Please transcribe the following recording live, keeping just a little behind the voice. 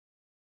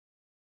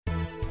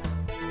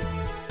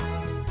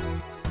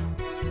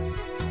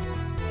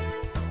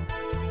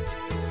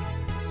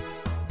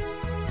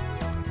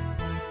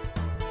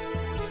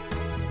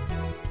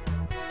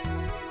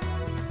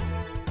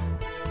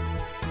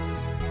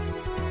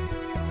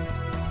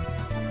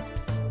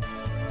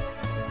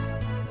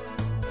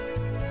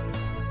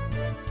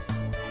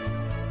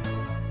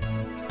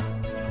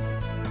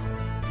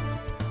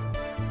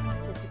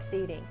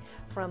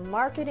From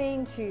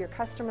marketing to your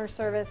customer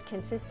service,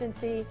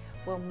 consistency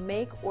will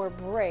make or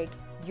break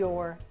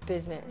your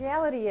business. The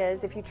reality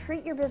is, if you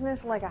treat your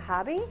business like a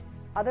hobby,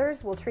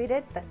 others will treat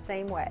it the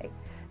same way.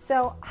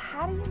 So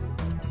how do you...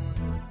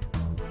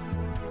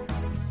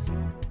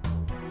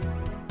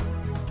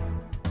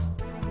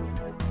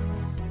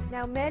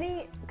 Now,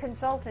 many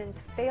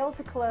consultants fail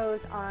to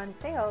close on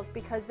sales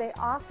because they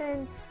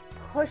often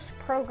push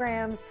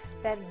programs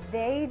that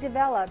they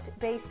developed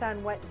based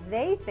on what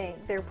they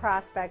think their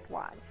prospect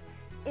wants.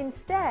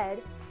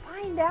 Instead,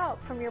 find out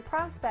from your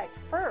prospect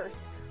first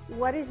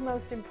what is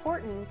most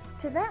important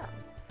to them.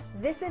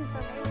 This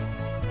information.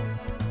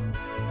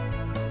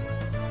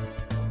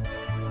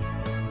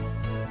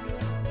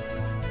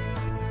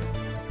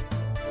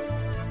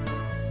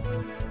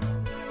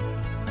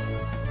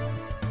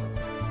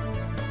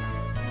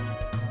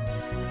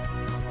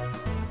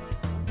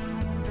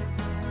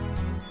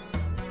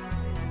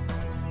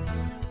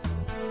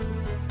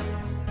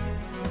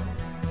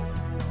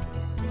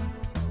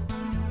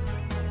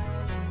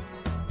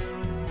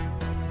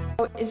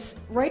 Is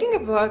writing a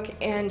book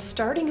and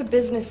starting a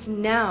business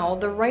now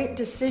the right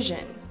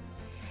decision?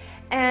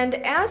 And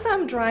as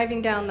I'm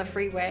driving down the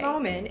freeway,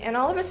 and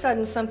all of a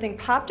sudden something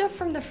popped up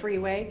from the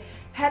freeway,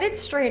 headed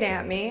straight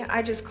at me.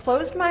 I just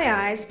closed my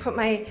eyes, put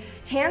my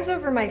hands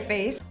over my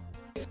face,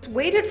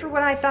 waited for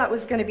what I thought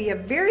was going to be a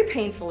very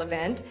painful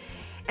event,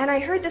 and I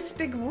heard this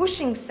big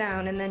whooshing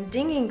sound and then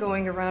dinging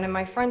going around in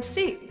my front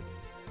seat.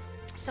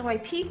 So I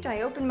peeked,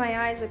 I opened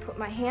my eyes, I put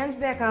my hands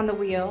back on the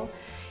wheel,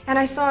 and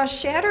I saw a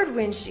shattered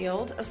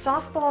windshield, a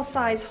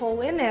softball-sized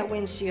hole in that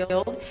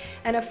windshield,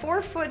 and a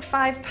 4-foot,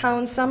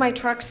 5-pound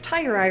semi-truck's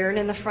tire iron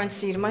in the front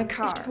seat of my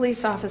car. The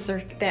police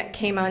officer that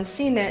came on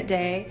scene that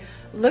day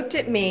looked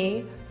at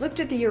me, looked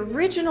at the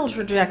original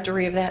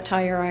trajectory of that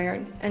tire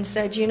iron, and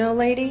said, "You know,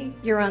 lady,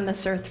 you're on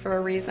this earth for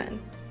a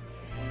reason."